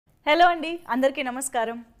Hello అండి అందరికీ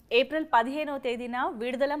నమస్కారం. ఏప్రిల్ 15వ తేదీన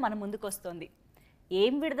విడుదల మన ముందుకు వస్తుంది.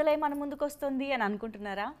 ఏం విడుదలై మన ముందుకు వస్తుంది అని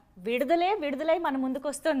అనుకుంటున్నారా? విడుదలై మన ముందుకు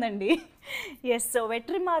వస్తుందండి. ఎస్, సో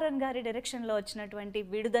వెట్రిమారన్ గారి డైరెక్షన్లో వచ్చినటువంటి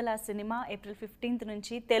విడుదల సినిమా ఏప్రిల్ 15th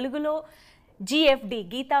నుంచి తెలుగులో GFD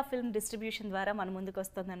గీతా ఫిల్మ్ డిస్ట్రిబ్యూషన్ ద్వారా మన ముందుకు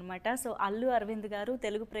వస్తుందన్నమాట. సో అల్లు అరవింద్ గారు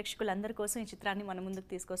తెలుగు ప్రేక్షకులందరి కోసం ఈ చిత్రాన్ని మన ముందుకు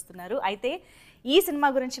తీసుకొస్తున్నారు. అయితే ఈ సినిమా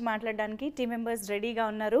గురించి మాట్లాడడానికి టీమ్ మెంబర్స్ రెడీగా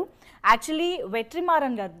ఉన్నారు. యాక్చువల్లీ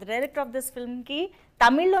వెట్రిమారన్ గారు డైరెక్టర్ ఆఫ్ దిస్ ఫిల్మ్కి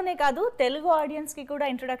తమిళ్లోనే కాదు తెలుగు ఆడియన్స్కి కూడా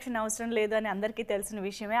ఇంట్రొడక్షన్ అవసరం లేదు అని అందరికీ తెలిసిన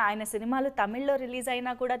విషయమే. ఆయన సినిమాలు తమిళ్లో రిలీజ్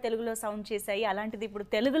అయినా కూడా తెలుగులో సౌండ్ చేశాయి. అలాంటిది ఇప్పుడు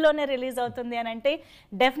తెలుగులోనే రిలీజ్ అవుతుంది అని అంటే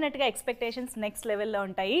డెఫినెట్గా ఎక్స్పెక్టేషన్స్ నెక్స్ట్ లెవెల్లో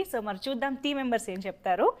ఉంటాయి. సో మరి చూద్దాం టీమ్ మెంబర్స్ ఏం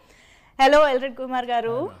చెప్తారు. హలో ఎల్రెడ్ కుమార్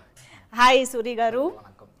గారు, హాయ్ సూరి గారు.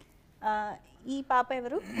 ఈ పాప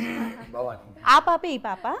ఎవరు? ఆ పాప ఈ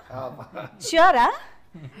పాప ష్యూరా?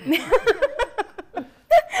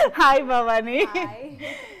 హాయ్ భవాని.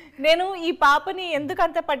 నేను ఈ పాపని ఎందుకు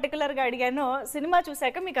అంత పర్టికులర్గా అడిగానో సినిమా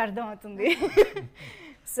చూసాక మీకు అర్థమవుతుంది.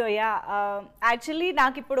 సో యా, యాక్చువల్లీ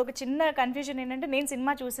నాకు ఇప్పుడు ఒక చిన్న కన్ఫ్యూజన్ ఏంటంటే నేను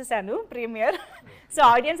cinema చూసేసాను premier. So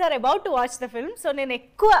audience are about to watch the film. So నేను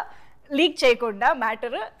ఎక్కువ లీక్ చేయకుండా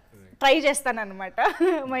మ్యాటర్ ట్రై చేస్తాను అనమాట,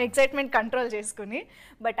 మా ఎక్సైట్మెంట్ కంట్రోల్ చేసుకుని.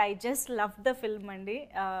 But I just love the film అండి.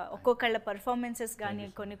 ఒక్కొక్కళ్ళ పర్ఫార్మెన్సెస్ కానీ,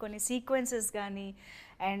 కొన్ని సీక్వెన్సెస్ కానీ,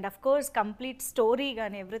 and of course complete story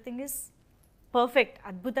కానీ ఎవ్రీథింగ్ ఈజ్ పర్ఫెక్ట్,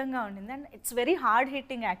 అద్భుతంగా ఉండింది. And it's very hard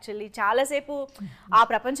hitting actually. చాలాసేపు ఆ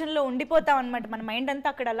ప్రపంచంలో ఉండిపోతాం అనమాట, మన మైండ్ అంతా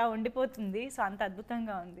అక్కడ అలా ఉండిపోతుంది. సో అంత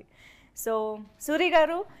అద్భుతంగా ఉంది. సో సూరి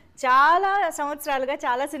గారు, చాలా సంవత్సరాలుగా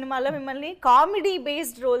చాలా సినిమాల్లో మిమ్మల్ని కామెడీ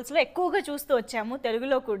బేస్డ్ రోల్స్లో ఎక్కువగా చూస్తూ వచ్చాము,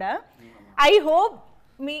 తెలుగులో కూడా. ఐ హోప్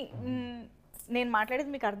నేను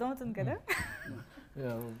మాట్లాడేది మీకు అర్థమవుతుంది కదా?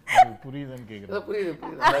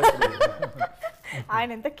 ఆయన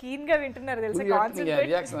ఎంత కీన్ గా వింటున్నారు తెలుసా.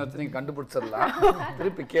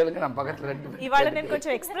 ఇవాళ నేను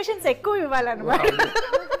కొంచెం ఎక్స్ప్రెషన్స్ ఎక్కువ ఇవ్వాలన్నమాట.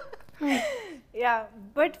 యా,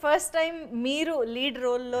 బట్ ఫస్ట్ టైం మీరు లీడ్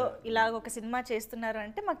రోల్లో ఇలాగ ఒక సినిమా చేస్తున్నారు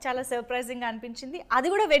అంటే మాకు చాలా సర్ప్రైజింగ్గా అనిపించింది. అది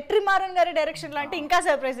కూడా వెట్రిమారన్ గారి డైరెక్షన్లో అంటే ఇంకా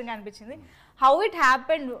సర్ప్రైజింగ్గా అనిపించింది. How it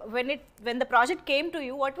happened when the project came to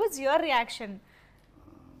you, what was your reaction?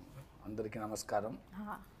 అందరికీ நமஸ்காரம்.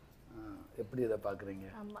 எப்படி இத பாக்குறீங்க?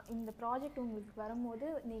 இந்த ப்ராஜெக்ட் உங்களுக்கு வரும்போது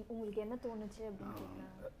உங்களுக்கு என்ன தோணுச்சு அப்படின்னு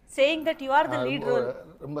கேக்குறாங்க. Saying that you are the lead role.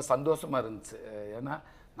 ரொம்ப சந்தோஷமா இருந்துச்சு. ஏன்னா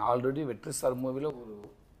நான் ஆல்ரெடி வெற்றி சார் மூவில ஒரு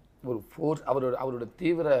அவரோட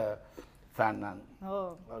தீவிர ஃபேன் நான்.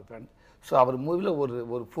 ஃபேன். ஸோ அவர் மூவியில்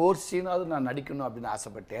ஒரு 4 சீனாவது நான் நடிக்கணும் அப்படின்னு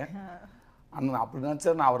ஆசைப்பட்டேன். ஆனால் அப்படி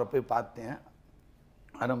நினச்சா நான் அவரை போய் பார்த்தேன்.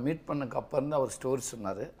 ஆனால் மீட் பண்ணக்கு அப்புறம் தான் அவர் ஸ்டோரி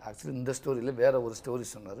சொன்னார். ஆக்சுவலி இந்த ஸ்டோரியில் வேற ஒரு ஸ்டோரி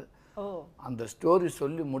சொன்னார். அந்த ஸ்டோரி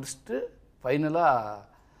சொல்லி முடிச்சுட்டு ஃபைனலாக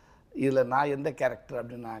இதில் நான் எந்த கேரக்டர்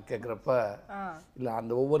அப்படின்னு நான் கேட்குறப்ப, இல்லை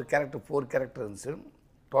அந்த ஒவ்வொரு கேரக்டர் 4 கேரக்டர் இருந்துச்சு,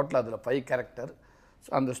 டோட்டலாக அதில் 5 கேரக்டர். ஸோ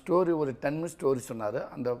அந்த ஸ்டோரி ஒரு 10 minutes ஸ்டோரி சொன்னார்.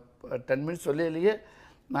 அந்த 10 minutes சொல்லையிலேயே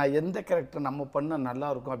நான் எந்த கேரக்டர் நம்ம பண்ணால்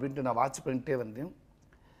நல்லாயிருக்கும் அப்படின்ட்டு நான் வாட்ச் பண்ணிகிட்டே வந்தேன்.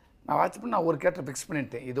 நான் ஒரு கேரக்டர் ஃபிக்ஸ்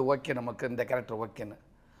பண்ணிட்டேன், இது ஓகே நமக்கு இந்த கேரக்டர் ஓகேன்னு.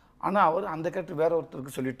 ஆனால் அவர் அந்த கேரக்டர் வேற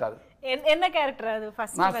ஒருத்தருக்கு சொல்லிட்டாரு. என்ன கேரக்டர் அது?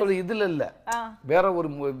 ஃபர்ஸ்ட் நான் சொல்லி இதில் இல்லை,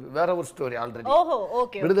 வேற ஒரு ஸ்டோரி ஆல்ரெடி.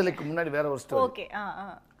 விடுதலைக்கு முன்னாடி வேற ஒரு ஸ்டோரி. ஓகே.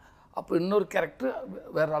 அப்போ இன்னொரு கேரக்டர்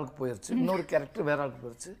வேற ஆளுக்கு போயிடுச்சு, இன்னொரு கேரக்டர் வேற ஆளுக்கு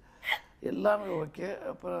போயிடுச்சு. எல்லாமே ஓகே.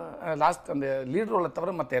 அப்புறம் லாஸ்ட் அந்த லீட் ரோலை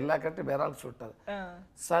தவிர மற்ற எல்லா கேரக்டரும் வேற ஆளுக்கு சொல்லிட்டாரு.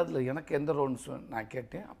 சார் அதில் எனக்கு எந்த ரோல்னு நான்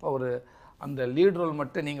கேட்டேன். அப்போ அவர் அந்த லீட் ரோல்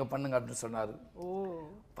மட்டும் நீங்கள் பண்ணுங்க அப்படின்னு சொன்னார்.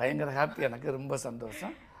 பயங்கர ஹாப்பி, எனக்கு ரொம்ப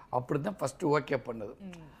சந்தோஷம். அப்படி தான் ஃபஸ்ட்டு ஓகே பண்ணது.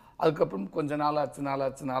 அதுக்கப்புறம் கொஞ்சம்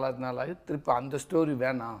நாளாச்சு திருப்பி அந்த ஸ்டோரி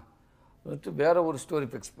வேணாம், வேற ஒரு ஸ்டோரி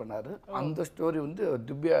ஃபிக்ஸ் பண்ணார். அந்த ஸ்டோரி வந்து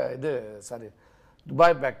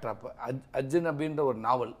துபாய் பேக்ட்ராப் அர்ஜுன் அப்படின்ற ஒரு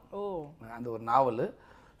நாவல். அந்த ஒரு நாவல்.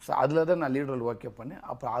 ஸோ அதில் தான் நான் லீட் ரோல் ஓகே பண்ணேன்.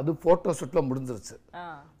 அப்புறம் அது ஃபோட்டோ ஷூட்டில் முடிஞ்சிருச்சு.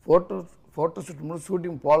 ஃபோட்டோ ஷூட் முடிஞ்சு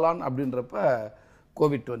ஷூட்டிங் போகலான்னு அப்படின்றப்ப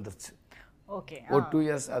கோவிட் வந்துருச்சு. ஓகே. ஒரு 2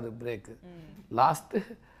 years அது பிரேக்கு.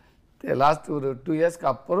 லாஸ்ட் ஒரு 2 yearsக்கு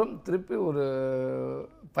அப்புறம் திருப்பி ஒரு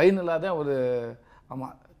ஃபைனலாக தான் ஒரு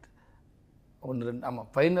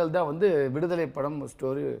ஃபைனல் தான் வந்து விடுதலை படம்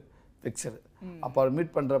ஸ்டோரி பிக்சர். அப்போ அவர்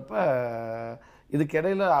மீட் பண்ணுறப்ப இதுக்கு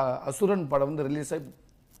இடையில அசுரன் படம் வந்து ரிலீஸ் ஆகி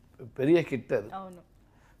பெரிய ஹிட் அது.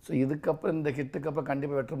 ஸோ இதுக்கப்புறம் இந்த ஹிட்டுக்கு அப்புறம்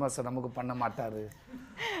கண்டிப்பாக வெற்றிமாறன் சார் நமக்கு பண்ண மாட்டார்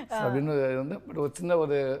அப்படின்னு வந்து பட் ஒரு சின்ன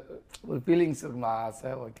ஒரு ஃபீலிங்ஸ் இருக்குமா,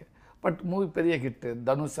 ஆசை. ஓகே. பட் மூவி பெரிய ஹிட்டு,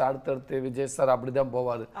 தனுஷ் அடுத்தடுத்து விஜய் சார் அப்படி தான்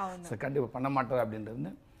போவார். சார் கண்டிப்பாக பண்ண மாட்டார்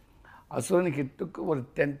அப்படின்றது. அசுரன் ஹிட்டுக்கு ஒரு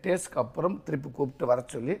 10 daysக்கு அப்புறம் திருப்பி கூப்பிட்டு வர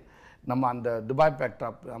சொல்லி நம்ம அந்த துபாய்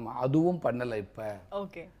பேக்ட்ராப் அதுவும் பண்ணலை இப்போ.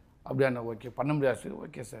 ஓகே. அப்படியான ஓகே பண்ண முடியாது.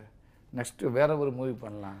 ஓகே சார், நெக்ஸ்ட்டு வேற ஒரு மூவி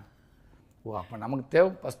பண்ணலாம். ஓ அப்போ நமக்கு தேவை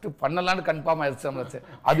ஃபஸ்ட்டு பண்ணலான்னு கன்ஃபார்ம் ஆயிடுச்சு நம்மளுக்கு.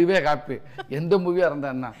 அதுவே ஹாப்பி. எந்த மூவியாக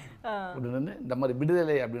இருந்தான்னா அப்படின்னு வந்து இந்த மாதிரி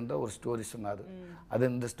விடுதலை அப்படின்ற ஒரு ஸ்டோரி சொன்னார். அது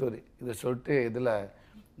இந்த ஸ்டோரி இதை சொல்லிட்டு இதில்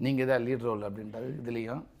நீங்கள் தான் லீட் ரோல் அப்படின்றாரு.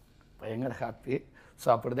 இதுலேயும் பயங்கர హ్యాపీ. సో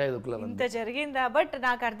అప్పుడుదా ఇదికుల ఉంది ఇంత జరిగిందా. బట్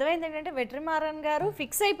నాకు అర్థమైంది ఏంటంటే వెట్రిమారన్ గారు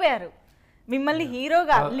ఫిక్స్ అయిపోయారు మిమ్మల్ని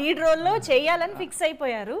హీరోగా లీడ్ రోల్లో చేయాలని ఫిక్స్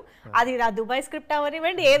అయిపోయారు. అది ఆ దుబాయ్ స్క్రిప్ట్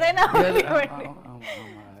అవనివ్వండి ఏదైనా అవనివ్వండి.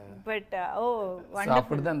 பட் ஓ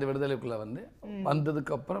அப்படிதான் அந்த விடுதலைக்குள்ள வந்து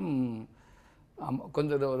வந்ததுக்கு அப்புறம்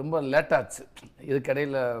கொஞ்சம் ரொம்ப லேட் ஆச்சு.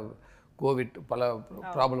 இதுக்கடையில் கோவிட் பல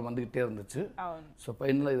ப்ராப்ளம் வந்துக்கிட்டே இருந்துச்சு. ஸோ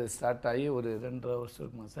ஃபைனலாக இது ஸ்டார்ட் ஆகி ஒரு 2.5 வருஷம்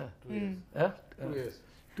இருக்குமா சார்?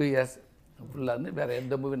 2 இயர்ஸ் ஃபுல்லாக வந்து வேறு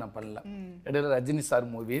எந்த மூவி நான் பண்ணல. இடையில ரஜினி சார்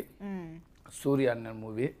மூவி, சூர்யா அண்ணன்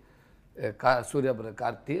மூவி, சூர்யா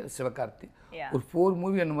கார்த்தி, சிவகார்த்தி, ஒரு 4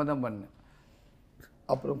 மூவி என்னமோ தான் பண்ணேன்.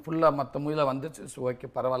 அப்புறம் ஃபுல்லாக மற்ற மூவியில் வந்துச்சு. ஸோ ஓகே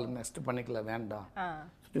பரவாயில்ல நெக்ஸ்ட் பண்ணிக்கல வேண்டாம்.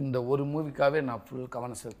 இந்த ஒரு மூவிக்காகவே நான் ஃபுல்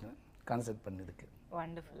கான்செப்ட் பண்ணியிருக்கேன்.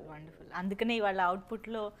 Wonderful wonderful. అందుకనే ఇవాళ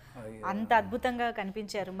అవుట్పుట్లో అంత అద్భుతంగా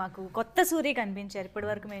కనిపించారు. మాకు కొత్త సూర్య కనిపించారు, ఇప్పటి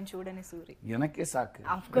వరకు మేము చూడని సూర్య. எனக்கே சாக்கு.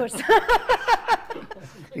 ఆఫ్ కోర్స్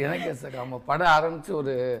எனக்கே சாக்கு. அவங்க படம் ஆரம்பிச்சு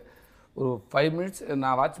ஒரு 5 மினிட்ஸ்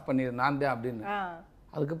நான் வாட்ச் பண்ணிடுறேன் நான் தான் அப்படின்னு.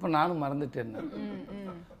 அதுக்கப்புறம் நானும் மறந்துட்டேன்.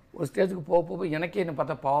 ஒரு ஸ்டேஜுக்கு போக எனக்கே என்ன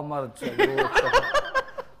பார்த்தா பாவமாக இருந்துச்சு.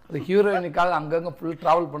 அது ஹீரோயினுக்காக அங்கங்கே ஃபுல்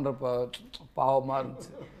ட்ராவல் பண்ணுறப்ப பாவமாக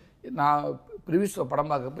இருந்துச்சு. நான் ப்ரீவியஸ் படம்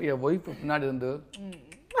பார்க்கப்போ என் ஒய்ஃப் பின்னாடி வந்து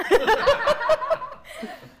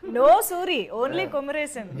no Suri only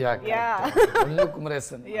కుమరేసన్. Only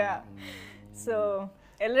కుమరేసన్. So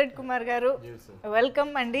Eldred Kumar గారు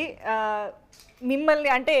వెల్కమ్ అండి.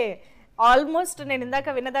 మిమ్మల్ని అంటే ఆల్మోస్ట్ నేను ఇందాక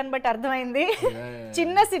విన్నదాన్ని బట్టి అర్థమైంది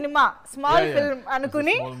చిన్న సినిమా స్మాల్ ఫిల్మ్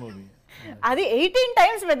అనుకుని అది 18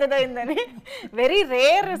 టైమ్స్ పెద్దదైందని. వెరీ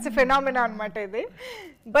రేర్ ఫెనామినా అనమాట ఇది.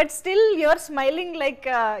 But still your smiling like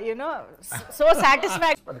you know so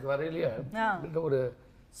satisfied. அதுக்கு வரையிலேயே ஒரு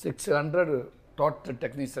 600 total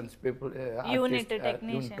technicians people unit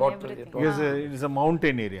technician everything. Because it is a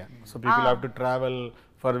mountain area, so people have to travel,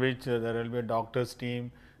 for which there will be a doctor's team.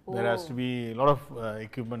 There has to be a lot of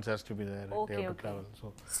equipments has to be there. They have to travel. So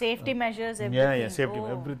safety measures, everything. Yeah, safety,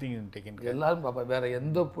 everything is taken care. எல்லாரும் பாப்பா வேற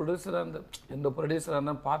எந்த ப்ரொடியூசராக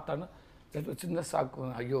இருந்தாலும் பார்த்தானு சின்ன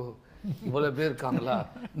சாக்கு. ஐயோ இவ்வளோ பேர் இருக்காங்களா.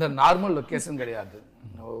 இந்த நார்மல் லொக்கேஷன் கிடையாது.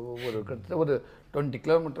 ஒரு கிட்டத்தட்ட ஒரு 20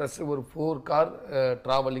 கிலோமீட்டர்ஸ் ஒரு 4 கார்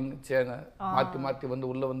ட்ராவலிங் சேனை மாற்றி வந்து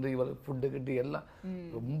உள்ளே வந்து இவ்வளோ ஃபுட்டு கிட்டு எல்லாம்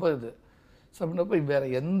ரொம்ப இது. ஸோ அப்படின்னப்போ வேற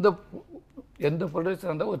எந்த ப்ரொடியூசர்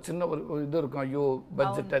இருந்தால் ஒரு சின்ன ஒரு இது இருக்கும். ஐயோ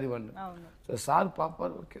பட்ஜெட் அறிவான்னு. ஸோ சார்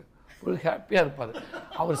பார்ப்பார், ஓகே ஃபுல் ஹாப்பியாக இருப்பார்.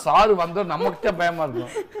 அவர் சார் வந்தோம் நமக்குத்தான் பயமாக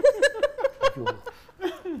இருக்கும்.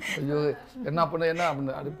 ஐயோ என்ன அப்படின்னு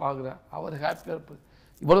அப்படி பார்க்குறேன். அவர் ஹாப்பியாக இருப்பார்.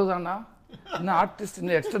 இவ்வளோதானா இன்னும் ஆர்டிஸ்ட்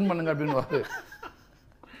இன்னும் எக்ஸ்டெண்ட் பண்ணுங்க அப்படின்னு.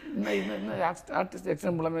 இன்னும் ஆர்டிஸ்ட்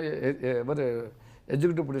எக்ஸ்டெண்ட் பண்ணாமல் இவர்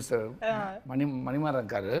எக்ஸிக்யூட்டிவ் ப்ரொடியூசர் மணிமாறன்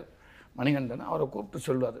இருக்காரு, மணிகண்டன், அவரை கூப்பிட்டு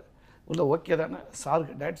சொல்லுவார், உள்ள ஓகே தானே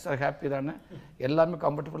சாருக்கு, டேரக்டர் சார் ஹாப்பி தானே, எல்லாமே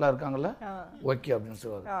கம்ஃபர்டபுளாக இருக்காங்கல்ல, ஓகே அப்படின்னு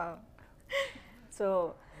சொல்லுவார். సో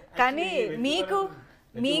కానీ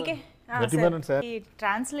మీకే ఈ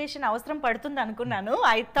ట్రాన్స్లేషన్ అవసరం పడుతుంది అనుకున్నాను.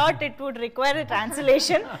 I thought it would require a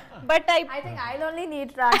translation, but I think I'll only need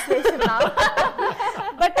translation now.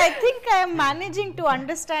 But I think I'm managing to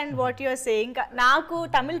understand what you are saying. నాకు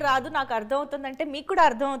తమిళ్ రాదు, నాకు అర్థం అవుతుందంటే మీకు కూడా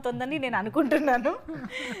అర్థం అవుతుందని నేను అనుకుంటున్నాను.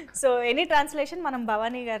 సో ఎనీ ట్రాన్స్లేషన్ మనం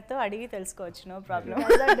భవానీ గారితో అడిగి తెలుసుకోవచ్చు, no problem.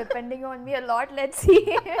 Depending on me a lot, let's see.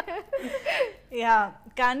 Yeah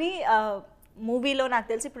కానీ మూవీలో నాకు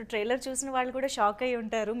తెలిసి ఇప్పుడు ట్రైలర్ చూసిన వాళ్ళు కూడా షాక్ అయ్యి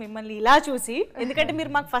ఉంటారు మిమ్మల్ని ఇలా చూసి. ఎందుకంటే మీరు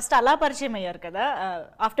మాకు ఫస్ట్ అలా పరిచయం అయ్యారు కదా.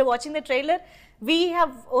 After watching the trailer we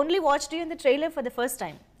have only watched you in the trailer for the first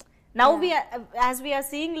time. Now as we are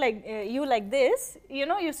seeing like you like this,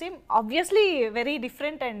 you seem obviously very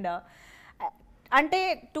different. And అంటే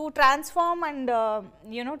to transform and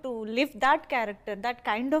to live that character, that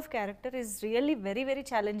kind of character is really very very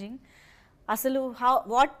challenging. అసలు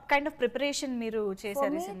what kind of preparation మీరు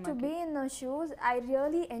చేశారు ఈ సినిమాకి? To be in those shoes, I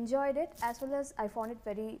really enjoyed it, as well as I found it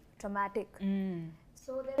very dramatic.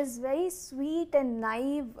 So there is very sweet and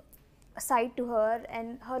naive side to her, and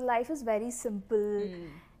her life is very simple.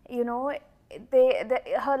 You know,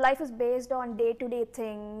 her life is based on day-to-day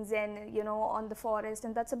things, and on the forest,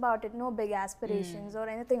 and that's about it. No big aspirations or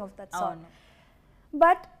anything of that sort.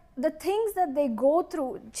 But the things that they go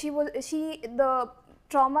through, the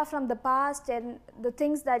trauma from the past and the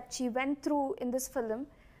things that she went through in this film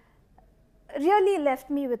really left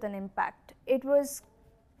me with an impact. It was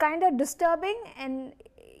kind of disturbing, and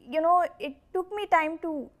it took me time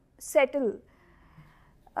to settle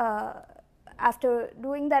after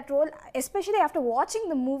doing that role, especially after watching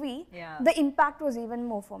the movie. The impact was even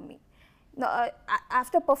more for me.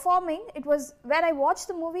 after performing, it was when I watched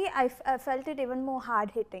the movie, I felt it even more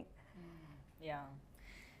hard hitting. Yeah.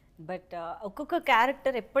 But ఒక్కొక్క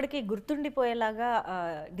character ఎప్పటికీ గుర్తుండిపోయేలాగా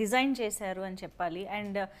design చేశారు అని చెప్పాలి.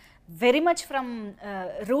 And very much from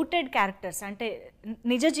rooted characters, అంటే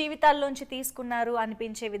నిజ జీవితాల్లోంచి తీసుకున్నారు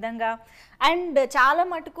అనిపించే విధంగా. అండ్ చాలా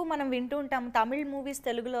మటుకు మనం వింటూ ఉంటాం తమిళ్ మూవీస్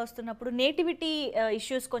తెలుగులో వస్తున్నప్పుడు నేటివిటీ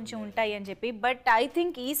ఇష్యూస్ కొంచెం ఉంటాయి అని చెప్పి. బట్ ఐ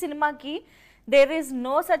థింక్ ఈ సినిమాకి there is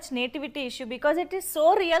no such nativity issue because it is so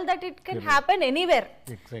real that it can happen anywhere.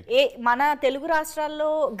 మన తెలుగు రాష్ట్రాల్లో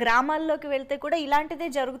గ్రామాల్లోకి వెళ్తే కూడా ఇలాంటిదే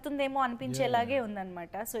జరుగుతుందేమో అనిపించేలాగే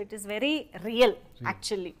ఉందన్నమాట. So it is very real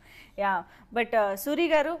actually. Yeah but Suri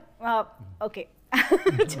గారు okay,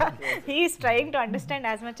 he is trying to understand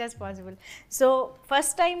as much as possible. So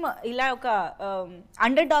first time ఇలా ఒక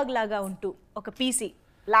అండర్డాగ్ లాగా ఉంటూ ఒక PC,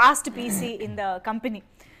 last PC in the company,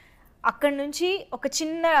 అక్కడ నుంచి ఒక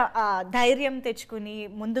చిన్న ధైర్యం తెచ్చుకుని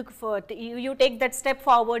ముందుకు you take that step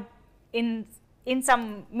forward in some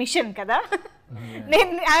machine కదా.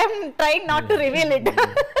 నేను I'm trying not to reveal it.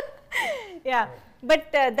 Yeah but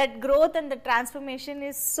that growth and that transformation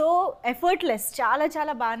is so effortless. చాలా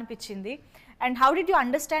చాలా బాగా అనిపించింది. And how did you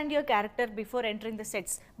understand your character before entering the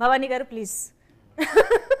sets? Bhavani గారు please.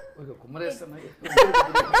 Kumaresan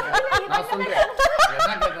நான் சொல்றேன்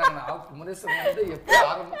என்ன கேட்கறாங்க, குமரேசன் வந்து எப்படி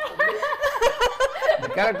ஆரம்பிச்சு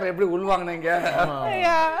கேரக்டர் எப்படி உள்வாங்கினீங்க?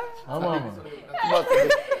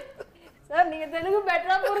 சார் நீங்க தெலுங்கு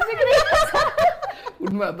பெட்டரா புரிஞ்சுக்கிறீங்க.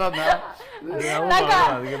 உண்மை அதான்.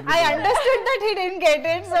 I understood that he didn't get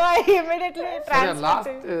it, so I immediately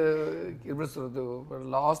translated.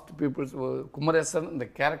 Last peoples Kumaresan இந்த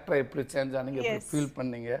கேரக்டர் எப்படி சேஞ்ச் ஆனீங்க, எப்படி ஃபீல்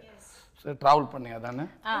பண்ணீங்க, டிராவல் பண்ணீங்க அதானே?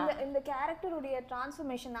 இந்த கேரக்டருடைய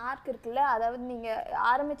டிரான்ஸ்ஃபர்மேஷன் ஆர்க் இருக்குல்ல, அதாவது நீங்க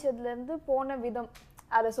ஆரம்பிச்சதுல இருந்து போன விதம்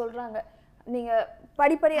அத சொல்றாங்க. நீங்க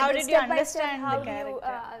படிப்படியா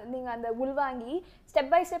நீங்க அந்த உள்வாங்கி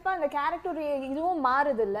ஸ்டெப் பை ஸ்டெப்பா அந்த கேரக்டருடைய இதுவும்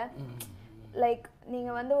மாறுது இல்ல. லைக் நீங்க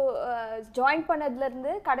வந்து ஜாயின் பண்ணதுல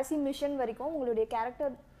இருந்து கடைசி மிஷன் வரைக்கும் உங்களுடைய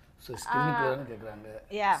கேரக்டர் ஸ்கிரீனுக்குள்ள கேக்குறாங்க.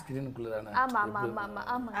 ஸ்கிரீனுக்குள்ள தான? ஆமா ஆமா ஆமா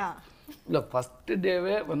ஆமா. இல்ல ஃபர்ஸ்ட்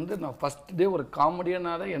டேவே வந்து நான் ஃபர்ஸ்ட் டே ஒரு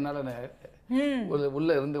காமெடியனால என்னால உள்ள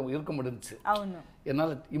இருந்து இருக்க முடிஞ்சுச்சு.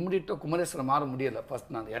 என்னால் இமிடியேட்டா குமரேசனை மாற முடியல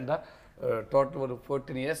ஃபர்ஸ்ட் நாள். ஏன்டா டோட்டல் ஒரு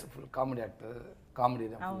 14 years full comedy actor, comedy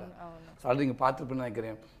தான் ஃபுல்லாக. ஸோ அது நீங்கள் பார்த்துருப்பேன்னு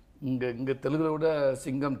நினைக்கிறேன். இங்கே தெலுங்குல விட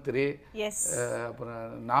சிங்கம் 3, அப்புறம்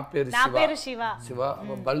నా పేరు శివ,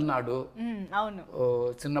 బల్నాడు,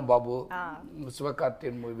 చిన్న బాబు,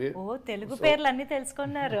 சிவகார்த்தியன் மூவி. ஓ தெலுங்கு பேர்ல அன்னி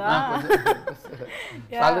తెలుసుకున్నారు.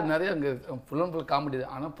 அது நிறைய அங்கே ஃபுல் அண்ட் ஃபுல் காமெடி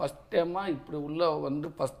தான். ஆனால் ஃபஸ்ட் டைமாக இப்படி உள்ள வந்து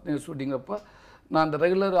ஃபஸ்ட் டே ஷூட்டிங்கிறப்ப நான் அந்த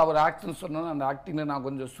ரெகுலர் அவர் ஆக்டிங் சொன்னாலும் அந்த ஆக்டிங்கில் நான்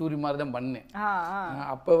கொஞ்சம் சூரி மாதிரி தான் பண்ணேன்.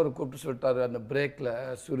 அப்போ அவர் கூப்பிட்டு சொல்லிட்டாரு அந்த பிரேக்கில்,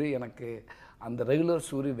 சூரி எனக்கு அந்த ரெகுலர்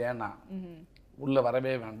சூரி வேணாம், உள்ளே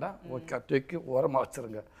வரவே வேண்டாம், ஓகே தூக்கி ஓரமாக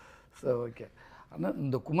வச்சுருங்க. So okay. ஆனால்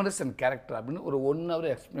இந்த குமரேசன் கேரக்டர் அப்படின்னு ஒரு 1 hour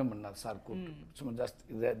எக்ஸ்பிளைன் பண்ணார் சார் கூப்பிட்டு. சும்மா ஜஸ்ட்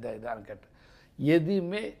இதான் கேட்டேன்.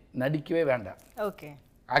 எதுவுமே நடிக்கவே வேண்டாம், ஓகே,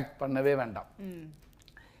 ஆக்ட் பண்ணவே வேண்டாம்,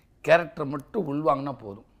 கேரக்டர் மட்டும் உள்வாங்கினா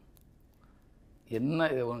போதும். என்ன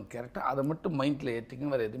ஒரு கேரக்டர் அதை மட்டும் மைண்டில்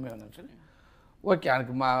ஏற்றிக்கணும், வேறு எதுவுமே வேணும்னு சொல்லி ஓகே.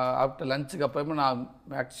 எனக்கு ஆஃப்டர் லஞ்சுக்கு அப்புறமே நான்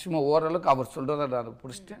மேக்ஸிமம் ஓரளவுக்கு அவர் சொல்கிறத நான்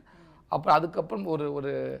பிடிச்சிட்டேன். அப்புறம் அதுக்கப்புறம் ஒரு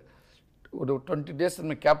ஒரு ஒரு 20 days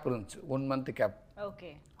கேப் இருந்துச்சு, 1 month கேப். ஓகே.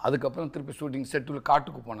 அதுக்கப்புறம் திருப்பி ஷூட்டிங் செட்டில்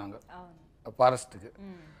காட்டுக்கு போனாங்க, ஃபாரஸ்ட்டுக்கு.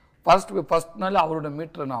 ஃபாரஸ்ட்டு போய் ஃபஸ்ட் நாள் அவரோட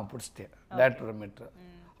மீட்டரை நான் பிடிச்சிட்டேன், டேரக்டரோட மீட்டரை.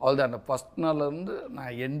 அவ்வளோதான். அந்த ஃபஸ்ட் நாள்லேருந்து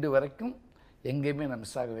நான் எண்டு வரைக்கும் எங்கேயுமே நான்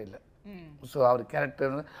மிஸ் ஆகவே இல்லை. ஸோ அவர்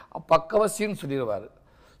கேரக்டர் பக்காவாக சீன் சொல்லிடுவார்.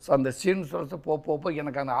 ஸோ அந்த சீன் சொல்ல போக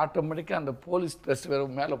எனக்கு அந்த ஆட்டோமேட்டிக்காக அந்த போலீஸ் ட்ரெஸ் வேறு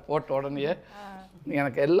மேலே போட்ட உடனே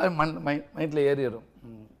எனக்கு எல்லாம் மைண்டில் ஏறிடும்.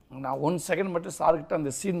 நான் 1 second மட்டும் சார்கிட்ட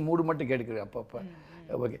அந்த சீன் மூடு மட்டும் கேட்குறேன் அப்பப்போ.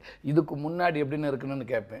 ஓகே இதுக்கு முன்னாடி எப்படின்னு இருக்குன்னு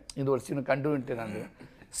கேட்பேன். இது ஒரு சீன் கண்டினியூட்டி. நான்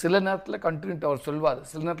சில நேரத்தில் கண்டினியூட்டி அவர் சொல்வார்,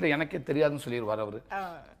 சில நேரத்தில் எனக்கே தெரியாதுன்னு சொல்லிடுவார், அவர்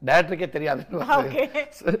டேரக்டருக்கே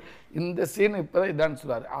தெரியாதுன்னு. இந்த சீன் இப்போ தான் இதான்னு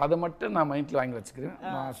சொல்லுவார், அதை மட்டும் நான் மைண்டில் வாங்கி வச்சுக்கிறேன்.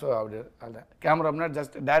 நான் ஸோ அப்படி அதுதான் கேமரா முன்னாடி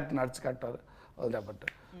ஜஸ்ட் டேரக்டர் நடிச்சு காட்டுவார், அதுதான் பட்டு.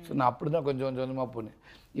 ஸோ நான் அப்படி தான் கொஞ்சம் கொஞ்சமாக போனேன்.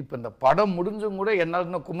 இப்போ இந்த படம் முடிஞ்சும் கூட என்னால்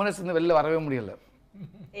இன்னும் குமரேசன் வெளில வரவே முடியல.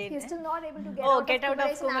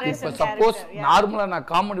 சப்போஸ் நார்மலா நான்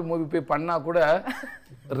காமெடி மூவி போய் பண்ணா கூட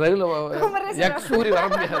ரெகுலர் எக்ஸ் சூரி வர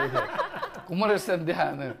முடியாது, குமரேசன்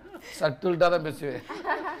தான் சட்டில்டா தான் பேசுவேன்.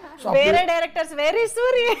 வேற டைரக்டர்ஸ் வேற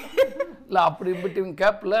சூரி இல்ல அப்படி பிட்வீன்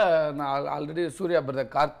கேப்ல நான் ஆல்ரெடி சூர்யா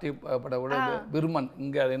பிரதர் கார்த்தி படோட விருமன்,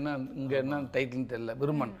 இங்க என்ன டைட்டில்னு தெரியல,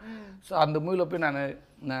 விருமன். ஸோ அந்த மூவில போய்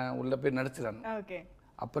நான் உள்ள போய் நடிச்சிடறேன்.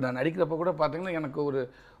 அப்போ நான் நடிக்கிறப்ப கூட பார்த்தீங்கன்னா எனக்கு ஒரு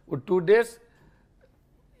 2 days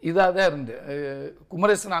இதாக தான் இருந்து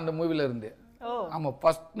குமரேசன் அந்த மூவியில் இருந்து ஆமாம்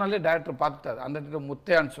ஃபர்ஸ்ட் நாளே டேரக்டர் பார்த்துட்டாரு. அந்த இடத்துல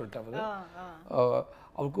முத்தையான்னு சொல்லிட்டு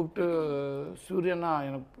அவர் கூப்பிட்டு சூரியனா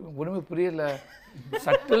எனக்கு ஒன்றுமே புரியல,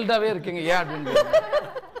 சட்டில்டாகவே இருக்கீங்க ஏன் அப்படின்னு.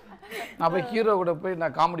 நான் போய் ஹீரோ கூட போய்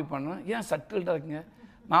நான் காமெடி பண்ணேன், ஏன் சட்டில்டாக இருக்கீங்க.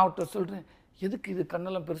 நான் அவர்கிட்ட சொல்கிறேன், எதுக்கு இது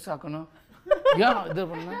கண்ணெல்லாம் பெருசாக்கணும், ஏன் இது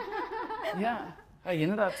பண்ணேன், ஏன்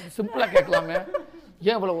என்னடா சிம்பிளாக கேட்கலாமே,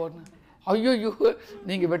 ஏன் இவ்வளோ ஓடணும். ஐயோ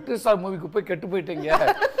நீங்கள் வெற்றி ஸ்டார் மூவிக்கு போய் கெட்டு போயிட்டீங்க.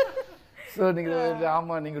 ஸோ நீங்கள்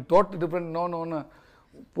ஆமாம் நீங்கள் டோட்டல் டிஃப்ரெண்ட் நோன்னு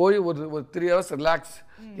போய் ஒரு 3 hours ரிலாக்ஸ்,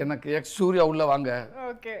 எனக்கு சூர்யா உள்ள வாங்க,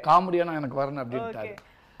 காமெடியான எனக்கு வரணும் அப்படின்ட்டாரு.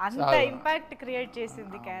 அந்த இம்பாக்ட் கிரியேட்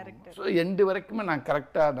చేసింది క్యారెక్టర్. సో ఎండ్ వరకుమే నాకు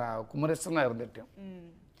కరెక్టా నా కుమరేసన இருந்துட்டேன்.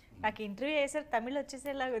 నాకు ఇంటర్వ్యూ చేసారు తమిళ్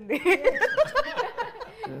వచ్చేసేలాగా ఉంది.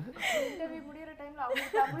 ఇంటర్వ్యూ முடியற டைம்ல அவங்க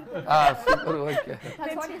தமிழ் சூப்பர் ஓகே.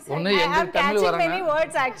 ஒண்ணு எங்களுக்கு தமிழ் வரணும். many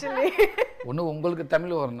words actually. ஒண்ணு உங்களுக்கு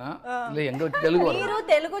தமிழ் வரணும் இல்ல எங்களுக்கு తెలుగు வரணும். మీరు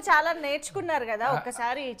తెలుగు చాలా నేర్చుకున్నారు కదా,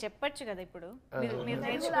 ఒకసారి చెప్పొచ్చు కదా ఇప్పుడు మీరు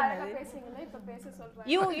నేర్చుకున్నది.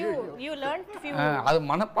 you learned few. அது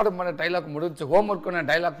மனப்பாடம் பண்ண டயலாக் முடிஞ்சு, ஹோம்வொர்க் பண்ண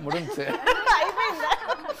டயலாக் முடிஞ்சு. అయిపోయిందా?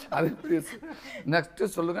 அது ப்ளீஸ் நெக்ஸ்ட்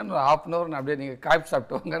சொல்லுங்க, நான் 1/2 hour நான் அப்படியே நீங்க காய்ப்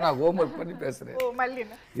சாப்பிட்டவங்க நான் ஹோம்வொர்க் பண்ணி பேசுறேன். ఓ మళ్ళీ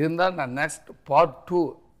இருந்தாலும் நான் நெக்ஸ்ட் பார்ட் 2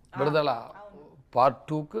 విడుదల పార్ట్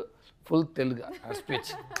 2కు ఫుల్ తెలుగు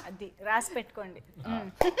స్పీచ్ అది రాసి పెట్టుకోండి.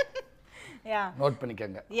 యా నోట్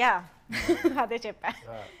பண்ணிக்கங்க. యా అదే చెప్పా.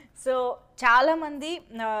 సో చాలా మంది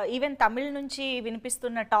ఈవెన్ తమిళ్ నుంచి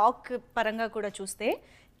వినిపిస్తున్న టాక్ పరంగా కూడా చూస్తే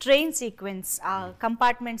ట్రైన్ సీక్వెన్స్, ఆ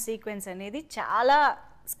కంపార్ట్మెంట్ సీక్వెన్స్ అనేది చాలా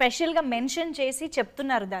స్పెషల్గా మెన్షన్ చేసి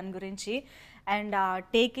చెప్తున్నారు దాని గురించి. అండ్ ఆ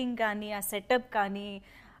టేకింగ్ కానీ, ఆ సెటప్ కానీ,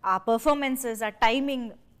 ఆ పర్ఫార్మెన్సెస్, ఆ టైమింగ్,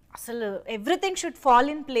 అసలు everything should fall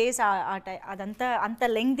in place. అదంతా అంత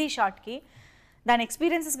లెంగ్దీ షాట్కి దాని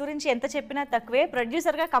ఎక్స్పీరియన్సెస్ గురించి ఎంత చెప్పినా తక్కువే.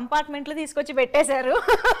 ప్రొడ్యూసర్గా కంపార్ట్మెంట్లో తీసుకొచ్చి పెట్టేశారు.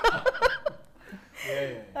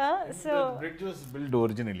 So bridge was built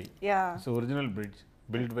originally. Yeah. So original bridge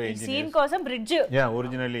built by engineers. Scene కోసం bridge. Yeah,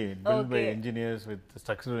 originally built by engineers with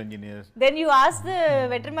structural engineers. Then you asked the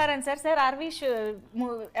veterinarian, sir, are we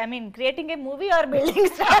creating a movie or building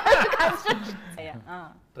construction? Yeah.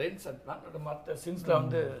 Train set மற்ற சீன்ஸில்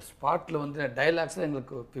வந்து ஸ்பாட்டில் வந்து டைலாக்ஸில்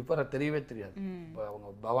எங்களுக்கு ப்ரிப்பராக தெரியவே தெரியாது. இப்போ அவங்க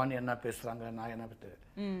பவானி என்ன பேசுகிறாங்க, நான் என்ன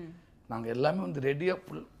பேசுகிறேன், நாங்கள் எல்லாமே வந்து ரெடியாக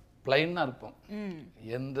ஃபுல் பிளைனாக இருப்போம்.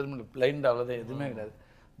 எந்த பிளைன் அவ்வளோதான் எதுவுமே கிடையாது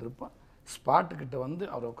இருப்போம். ஸ்பாட்டுக்கிட்ட வந்து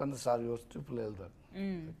அவர் உட்காந்து சார் யோசிச்சு ஃபுல்லாக எழுதுவார்.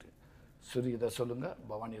 சூரி இதை சொல்லுங்கள்,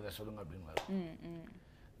 பவானி இதை சொல்லுங்கள் அப்படின்வார்.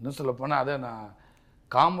 இன்னும் சொல்ல போனால் அதை நான்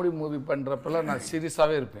காமெடி மூவி பண்ணுறப்பெல்லாம் நான்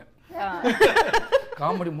சீரியஸாகவே இருப்பேன்.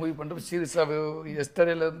 காமெடி மூவி பண்ணுறப்ப சீரியஸாகவே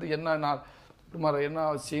எஸ்டர்டேலேருந்து என்ன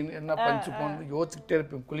சீன் என்ன பஞ்சு போகணும் யோசிச்சுக்கிட்டே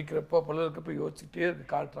இருப்பேன். குளிக்கிறப்போ பொருள் இருக்கப்போ யோசிச்சுக்கிட்டே இருக்கு.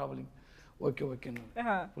 கார் ட்ராவலிங் ஓகேன்னு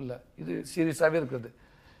ஃபுல்லாக இது சீரியஸாகவே இருக்குது.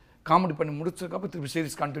 காமெடி பண்ணி முடிச்சதுக்கப்புறம் திருப்பி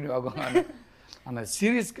சீரியஸ் கண்டினியூ ஆகும். ஆனால்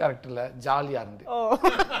சீரியஸ் கேரக்டரில் ஜாலியாக இருந்து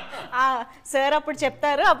సార్ అప్పుడు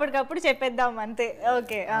చెప్తారు, అప్పటికప్పుడు చెప్పేద్దాం అంతే.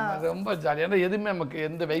 ఓకే, ரொம்ப ஜாலியாக. ஏன்னா எதுவுமே நமக்கு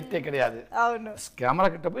எந்த வெயிட்டே கிடையாது. అవును. கேமரா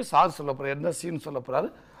கிட்ட போய் சார் சொல்ல போகிறார், எந்த சீன் சொல்ல போகிறாரு,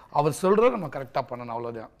 அவர் சொல்கிறத நம்ம கரெக்டாக பண்ணணும்,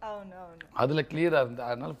 அவ்வளோதான். అవును అవును. அதில் கிளியராக இருந்தது.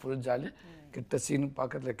 அதனால ஃபுல் ஜாலி. கிட்ட சீன்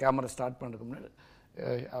பக்கத்தில் கேமரா ஸ்டார்ட் பண்ணுறதுக்கு முன்னாடி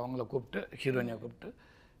அவங்கள கூப்பிட்டு, ஹீரோயினை கூப்பிட்டு,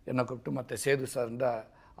 என்னை கூப்பிட்டு, மற்ற சேது சார் இருந்தால்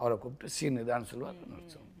அவரை கூப்பிட்டு சீன் இதான்னு சொல்லுவார்.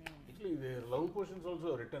 Actually, the love portions also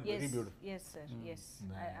written very beautiful. Yes sir, yes.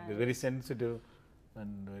 They're very sensitive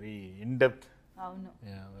and very in depth. అవును.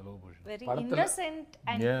 Yeah, the love portion. Very innocent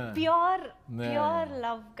and pure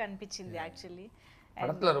love కనిపించింది యాక్చువల్లీ.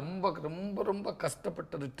 படத்தில் ரொம்ப ரொம்ப ரொம்ப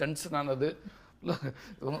கஷ்டப்பட்டது, டென்ஷன் ஆனது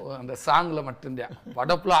அந்த சாங்கில் மட்டும்தான்.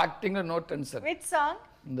 படப்புல ஆக்டிங்கில் நோ டென்ஷன். Which song?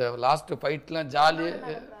 இந்த லாஸ்ட் ஃபைட்லாம் ஜாலி.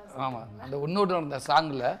 ஆமாம், அந்த ஒன்னோட அந்த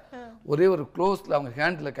சாங்கில் ஒரே ஒரு க்ளோஸில் அவங்க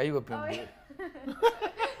ஹேண்டில் கை வைப்பேன்.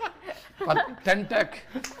 10 take.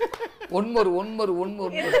 One more.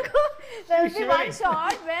 There will be one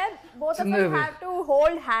shot where both of them have to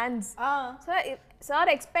hold hands. So sir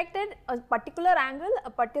expected a particular angle,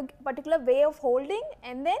 a particular way of holding,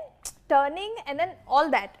 and then turning, and then all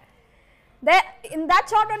that. In that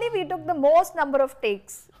shot only we took the most number of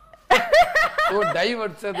takes. So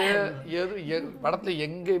diverts அது படத்துல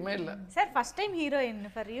எங்கேயுமே இல்ல. Sir, first time heroine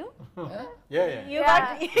for you? Yeah. You got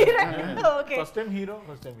heroine. Okay. First time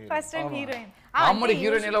heroine. Comedy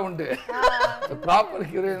heroine எல்லாம் உண்டு. Proper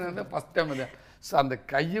heroine வந்து first time அது. So அந்த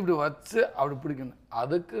கை இப்படி வச்சு அப்படி பிடிக்கணும்,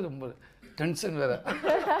 அதுக்கு ரொம்ப டென்ஷன் வேற.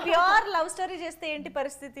 ప్యూర్ లవ్ స్టోరీ చేస్తే ఏంటి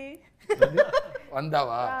పరిస్థితి?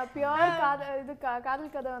 வந்தாவா? பியூர்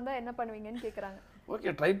காதல் கதை வந்தா என்ன பண்ணுவீங்கன்னு கேக்குறாங்க.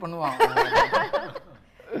 ஓகே, ட்ரை பண்ணுவான்.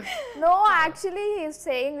 No, actually he is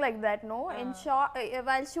saying like that. No, in short,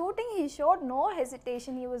 while shooting he showed no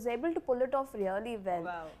hesitation. He was able to pull it off really well.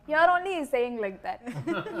 Wow. Here only he is saying like that.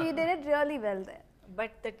 He did it really well there.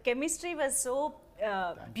 But the chemistry was so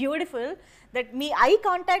beautiful that me I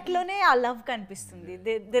కాంటాక్ట్లోనే ఆ love కనిపిస్తుంది.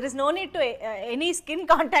 There is no need to any skin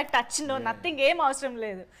contact touch no nothing ஏம் அவசரம்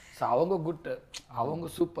లేదు. So அவங்க good, அவங்க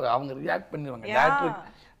super, அவங்க react பண்ணிடுவாங்க.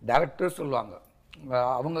 Director சொல்லுவாங்க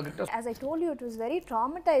அவங்க கிட்ட. As I told you, it was very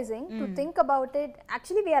traumatizing to think about it.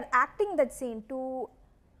 Actually, we are acting that scene to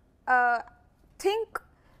think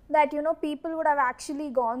that, you know, people would have actually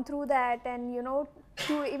gone through that, and, you know,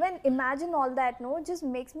 to even imagine all that, no, just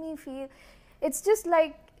makes me feel, it's just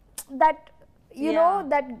like that, you know,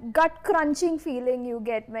 that gut crunching feeling you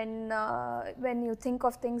get when you think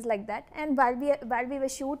of things like that. And while we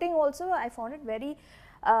were shooting also, I found it very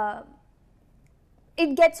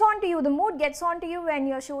it gets onto you, the mood gets onto you when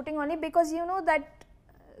you're shooting only, because you know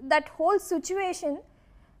that whole situation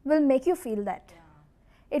will make you feel that.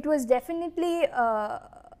 It was definitely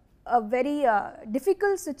a very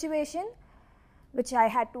difficult situation which I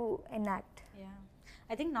had to enact. Yeah,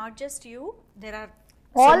 I think not just you, there are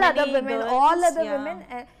all so other many women, girls, all other women.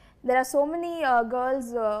 There are so many girls,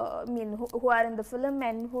 I mean, who are in the film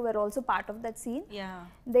and who were also part of that scene. Yeah,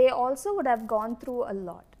 They also would have gone through a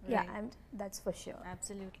lot. Yeah, Right. and that's for sure.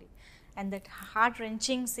 absolutely. And that heart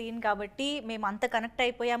wrenching scene kabatti మేము అంత connect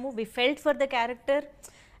అయిపోయాము. We felt for the character,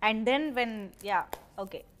 and then when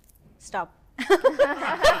okay, stop.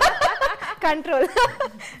 Control.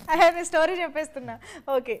 నేను story చెప్పేస్తున్నా.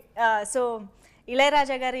 Okay, so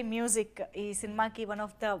Ilaiyaraaja గారి music ఈ సినిమాకి one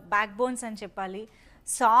of the back bones అని చెప్పాలి.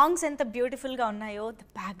 Songs ఎంత బ్యూటిఫుల్గా ఉన్నాయో, the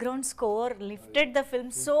background score lifted the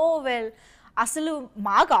film so well. అసలు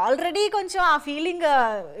మాకు ఆల్రెడీ కొంచెం ఆ ఫీలింగ్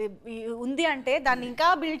ఉంది అంటే దాన్ని ఇంకా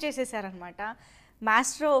build చేసేసారనమాట.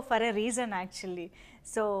 Maestro for a reason actually.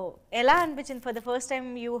 So ఎలా అనిపించింది for the first time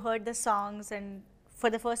you heard the songs, and for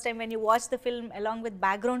the first time when you watched the film along with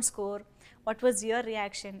background score, what was your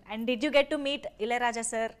reaction? And did you get to meet Ilayaraja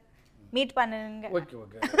sir? Meet pananga?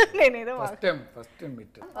 Okay. Nenedo first time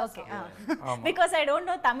meet. Okay, because I don't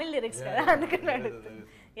know Tamil lyrics kada andukana aduthunnanu.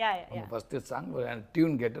 Yeah. First song and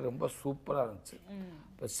tune get ரொம்ப சூப்பரா இருந்துச்சு.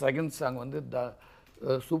 இப்போ second song வந்து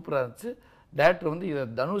சூப்பரா இருந்துச்சு. Director வந்து இத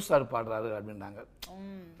Dhanush sir பாடுறாரு அப்படின்னாங்க.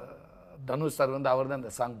 தனுஷ் சார் வந்து அவர் தான்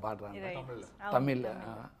இந்த சாங் பாடுறாங்க தமிழ்.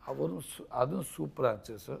 அவரும் அதுவும் சூப்பராக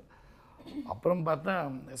இருந்துச்சு. ஸோ அப்புறம் பார்த்தா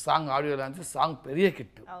சாங் ஆடியோவில் இருந்துச்சு. சாங் பெரிய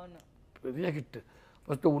ஹிட்டு.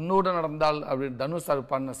 ஃபஸ்ட்டு உன்னோட நடந்தால் அப்படின்னு தனுஷ் சார்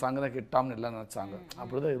பாடின சாங் தான் ஹிட்டாம்னு எல்லாம் நினச்சாங்க.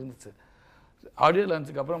 அப்படி தான் இருந்துச்சு. ஆடியோ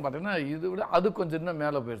லான்ச்சுக்கு அப்புறம் பார்த்தீங்கன்னா இது விட அது கொஞ்சம் இன்னும்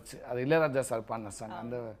மேலே போயிடுச்சு. அது இளையராஜா சார் பாடின சாங்,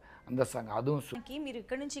 அந்த சாங் அதுவும். మీరు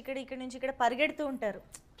ఇక్కడ నుంచి ఇక్కడ పరిగెడుతూ ఉంటారు.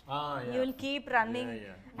 You will keep running,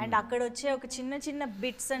 and అక్కడ వచ్చే ఒక చిన్న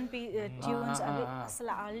బిట్స్ అండ్ ట్యూన్స్ అవి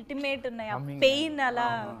అసలు అల్టిమేట్ ఉన్నాయి. ఆ పెయిన్ అలా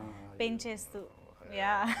పెంచేస్తూ.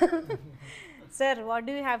 Yeah sir, what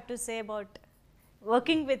do you have to say about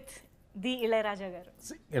working with the Ilaiyaraaja గారు?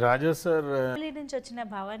 రాజా సార్ నుంచి వచ్చిన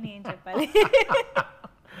భావాన్ని ఏం చెప్పాలి?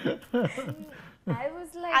 I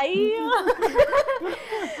was like, అయ్యో,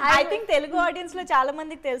 ఐ థింక్ తెలుగు ఆడియన్స్ లో చాలా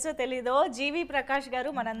మందికి తెలుసో తెలీదో, జీవి ప్రకాష్ గారు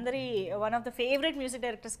మనందరి one of the favourite music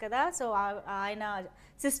directors కదా. సో ఆయన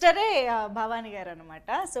సిస్టరే భవానీ గారు అనమాట.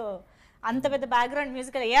 సో అంత పెద్ద బ్యాక్గ్రౌండ్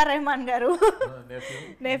మ్యూజికల్ ఏఆర్ రెహమాన్ గారు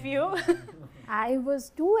nephew. I was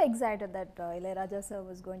too excited that Ilayaraja sir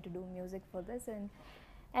was going to do music for this,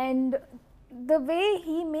 and the way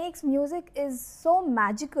he makes music is so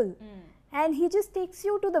magical, and he just takes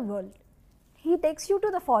you to the world. He takes you to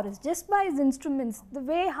the forest just by his instruments. The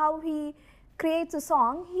way how he creates a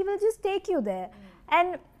song, he will just take you there.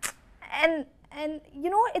 And you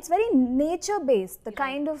know, it's very nature based, the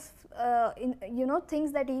kind of you know, things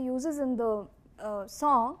that he uses in the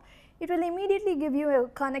song. It will immediately give you a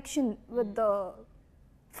connection with the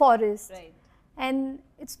forest. Right. And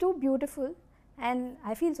it's too beautiful, and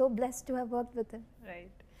I feel so blessed to have worked with him.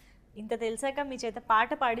 Right. ఇంత తెలిసాక మీ చేత పాట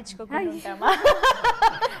పాడించుకోకుండా ఉంటామా?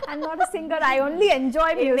 I'm not a singer, I only enjoy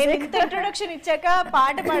నేను music. ఇంత introduction ఇచ్చాక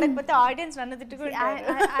పాట పాడకపోతే audience నన్ను తిట్టుకుంటారు.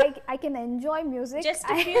 I can enjoy music. Just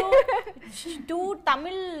a few, 2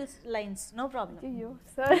 Tamil lines, no problem. You,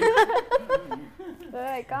 sir. Sir,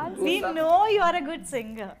 I can't We sing. know you are a good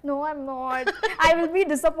singer. No, I'm not. I will be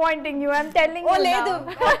disappointing you. I'm telling Oh, you లేదు.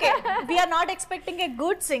 now. Okay, we are not expecting a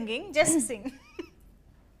good singing, just sing.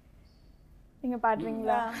 நீங்க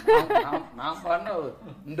பாடுறீங்களா? நான் பாடின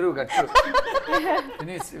interview கட்டு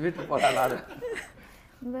வீட்டுக்கு போடாது.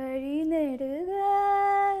 வழி நெடுக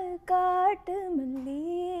காட்டு மல்லி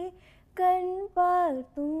கண்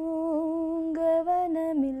பார்த்தூங்க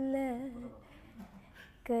வனமில்ல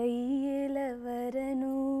கையில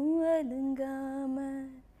வரணும் அலுங்காம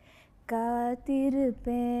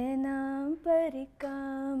காத்திருப்பேன் நாம்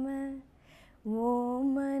பறிக்காம ஓ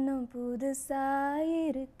மனம் புதுசாயிருக்குதம்மா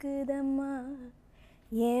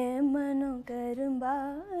ஏன் மனம்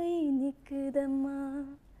கரும்பாய் நிற்க கேக்குதம்மா.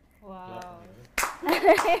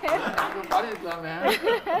 பாடிருக்கலாமே,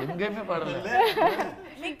 எங்கேயுமே பாடல.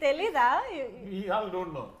 మీకు తెలీదా? We all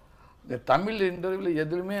don't know. இந்த தமிழ் இன்டர்வியூல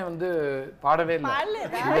எதுவுமே வந்து பாடவே இல்லை.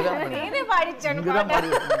 నేనే పాడించాను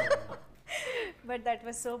but that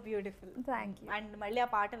was so beautiful. Thank you. And మళ్ళీ ఆ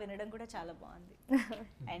పాట వినడం కూడా చాలా బాగుంది.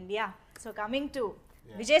 And yeah, so coming to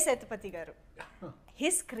Vijay Sethupathi గారు,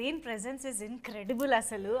 his screen presence is incredible.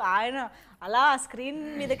 అసలు ఆయన అలా స్క్రీన్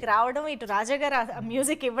మీదకి రావడం, ఇటు రాజా గారు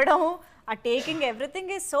మ్యూజిక్ ఇవ్వడం, ఆ taking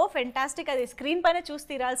everything is so fantastic. అది స్క్రీన్ పైన చూసి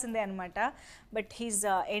తీరాల్సిందే అనమాట. But he's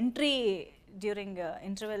entry during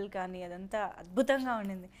interval కానీ అదంతా అద్భుతంగా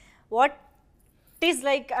ఉండింది. వాట్ ఈస్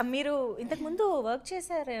లైక్, మీరు ఇంతకు ముందు వర్క్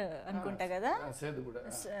చేశారు అనుకుంటా కదా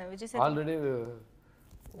విజయ్ సేతుపతి? ఆల్రెడీ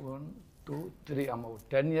 1 2 3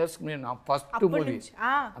 10 years நான் ஃபர்ஸ்ட் மூவி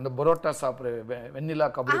அந்த பரோட்டா சாப்பிடுற வெண்ணிலா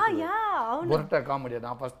கபடி பரோட்டா காமெடி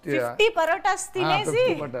நான் first 50 parottas தினேசி.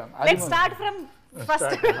 Let's start from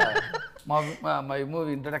first. My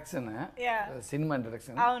movie introduction, cinema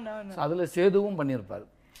introduction. అవునవును. அதுல சேதுவும் பண்ணியிருப்பார்.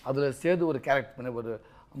 அதுல சேது ஒரு கேரக்டர் பண்ணி ஒரு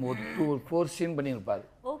 4 சீன் பண்ணியிருப்பார்.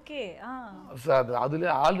 ஓகே. ஸோ அதுல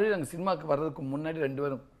ஆல்ரெடி நாங்கள் சினிமாவுக்கு வர்றதுக்கு முன்னாடி 2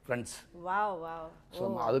 பேரும் ஃப்ரெண்ட்ஸ். Wow wow. ஸோ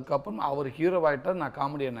அதுக்கப்புறம் அவர் ஹீரோ ஆகிட்டார், நான்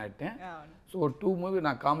காமெடியன் ஆகிட்டேன். ஸோ ஒரு 2 மூவி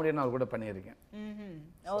நான் காமெடியன் அவர் கூட பண்ணியிருக்கேன்.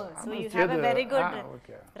 ஓ, so you have a very good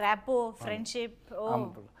rapport, friendship. O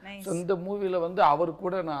nice. So இந்த மூவியில் வந்து அவர்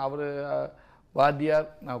கூட நான் அவர் வாத்தியார்,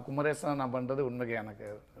 நான் குமரேசன் நான் பண்ணுறது உண்மைக்கு எனக்கு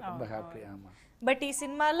ரொம்ப ஹாப்பி. ஆமாம். బట్ ఈ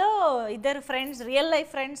సినిమాలో ఇద్దరు friends, real life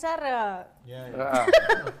friends are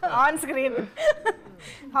on screen.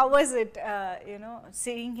 How was it you know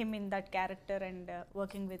seeing him in that character and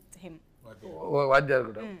working with him? வாத்தியார்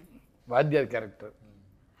கூட, வாத்தியார் கேரக்டர்.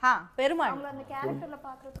 பெருமாள் அந்த கேரக்டர்ல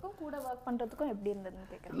பாக்குறதுக்கும் கூட வர்க் பண்றதுக்கும் எப்படி இருந்ததுன்னு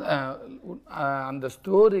கேக்குறேன். அந்த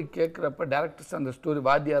ஸ்டோரி கேட்குறப்ப டேரக்டர்ஸ் அந்த ஸ்டோரி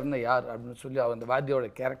வாத்தியார்னா யார் அப்படின்னு சொல்லி அந்த வாத்தியாரோட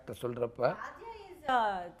கேரக்டர் சொல்கிறப்ப,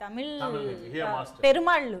 தமிழ்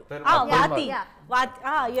பெருமாள் வாத்தி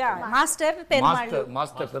master Perumal,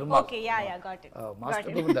 master Perumal. Okay, yeah yeah got it.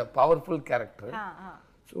 Master இந்த பவர்ஃபுல் கேரக்டர்.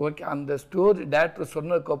 ஸோ ஓகே, அந்த ஸ்டோரி டேரக்டர்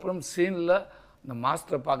சொன்னதுக்கு அப்புறம் சீனில் இந்த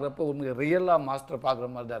மாஸ்டரை பார்க்குறப்ப உண்மைக்கு ரியலாக மாஸ்டர் பார்க்குற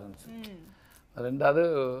மாதிரி தான் இருந்துச்சு. ரெண்டாவது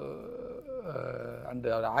அந்த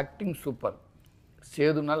acting super,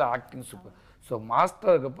 சேதுனால acting super. So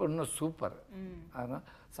master இருக்கப்போ இன்னும் சூப்பர். அதனால்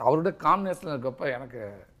அவரோட காம்பினேஷன் இருக்கப்போ எனக்கு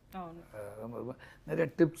ரொம்ப ரொம்ப நிறைய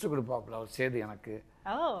டிப்ஸ் கொடுப்பாப்புல அவர் சேது எனக்கு.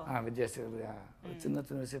 விஜய் சேது சின்ன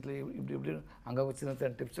சின்ன விஷயத்துல இப்படி இப்படி அங்கே சின்ன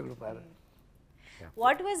சின்ன டிப்ஸ் கொடுப்பாரு.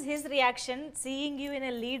 What was his reaction seeing you in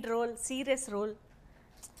a lead role, serious role?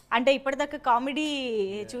 అంటే ఇప్పటిదాకా కామెడీ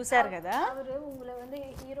చూసారు కదా, அவரு உங்களை வந்து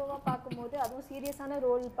ஹீரோவா பார்க்கும்போது, அதுவும் சீரியஸான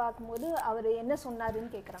ரோல் பார்க்கும்போது அவர் என்ன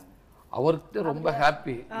சொன்னாருன்னு கேக்குறாங்க. அவருக்கு ரொம்ப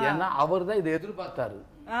ஹாப்பி. ஏன்னா அவர் தான் இதை எதிர்பார்த்தாரு.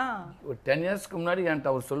 ஒரு 10 இயர்ஸ்க்கு முன்னாடி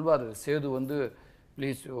என்கிட்ட அவர் சொல்வார், சேது வந்து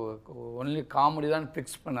ப்ளீஸ் ஒன்லி காமெடி தான்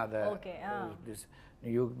ஃபிக்ஸ் பண்ணாத, please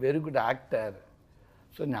you very good actor,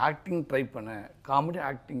 so நீ ஆக்டிங் ட்ரை பண்ண, காமெடி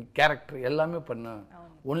ஆக்டிங் கேரக்டர் எல்லாமே பண்ணு,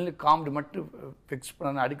 ஒன்லி காமெடி மட்டும் ஃபிக்ஸ்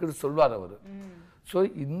பண்ண அடிக்கடி சொல்வார் அவர். ஸோ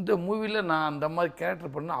இந்த மூவியில் நான் அந்த மாதிரி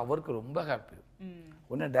கேரக்டர் பண்ண அவருக்கு ரொம்ப ஹாப்பி.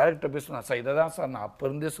 உடனே டேரக்டர் பேசுவேன், சார் இதை தான் சார் நான் அப்போ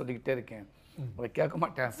இருந்தே சொல்லிக்கிட்டே இருக்கேன், அதை கேட்க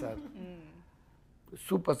மாட்டேன் sir.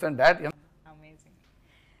 Super sir director. Amazing.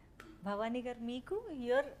 Bhavani గారు, మీకు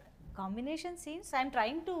your combination scenes, I'm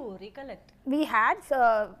trying to recollect. We had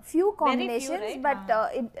few combinations, right? but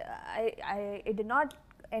it did not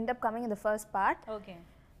end up coming in the first part. Okay.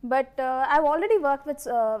 But I've already worked with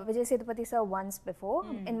Vijay Sethupathi sir once before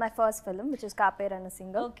in my first film, which is Kape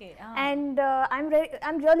Ranasingham. Okay. And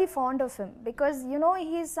I'm really fond of him because, you know,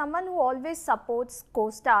 he's someone who always supports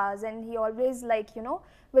co-stars, and he always, like, you know,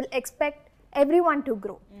 will expect everyone to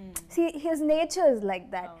grow. See, his nature is like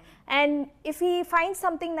that. And if he finds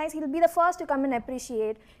something nice, he'll be the first to come and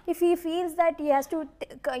appreciate. If he feels that he has to,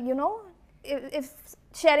 you know, if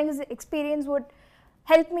sharing his experience would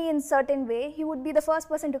help me in certain way, he would be the first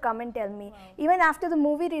person to come and tell me. Even after the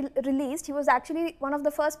movie released, he was actually one of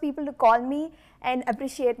the first people to call me and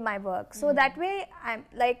appreciate my work. So that way, I'm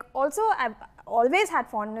like, also I've always had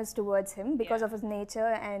fondness towards him because of his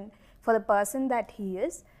nature and for the person that he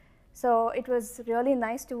is. So it was really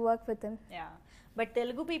nice to work with him. Yeah. But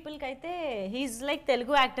Telugu people kaithe he's like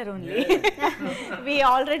Telugu actor only. We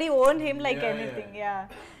already own him like anything. Yeah.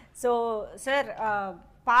 So sir,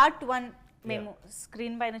 part 1 మేము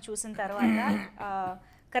screen పైన చూసిన తర్వాత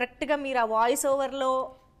కరెక్ట్గా మీరు ఆ voice ఓవర్లో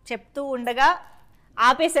చెప్తూ ఉండగా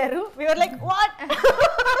ఆపేశారు. we were like what.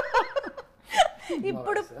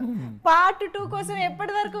 ఇప్పుడు పార్ట్ 2 కోసం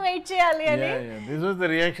ఎప్పటి వరకు వెయిట్ చేయాలి అని. This was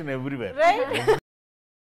the reaction everywhere. Right?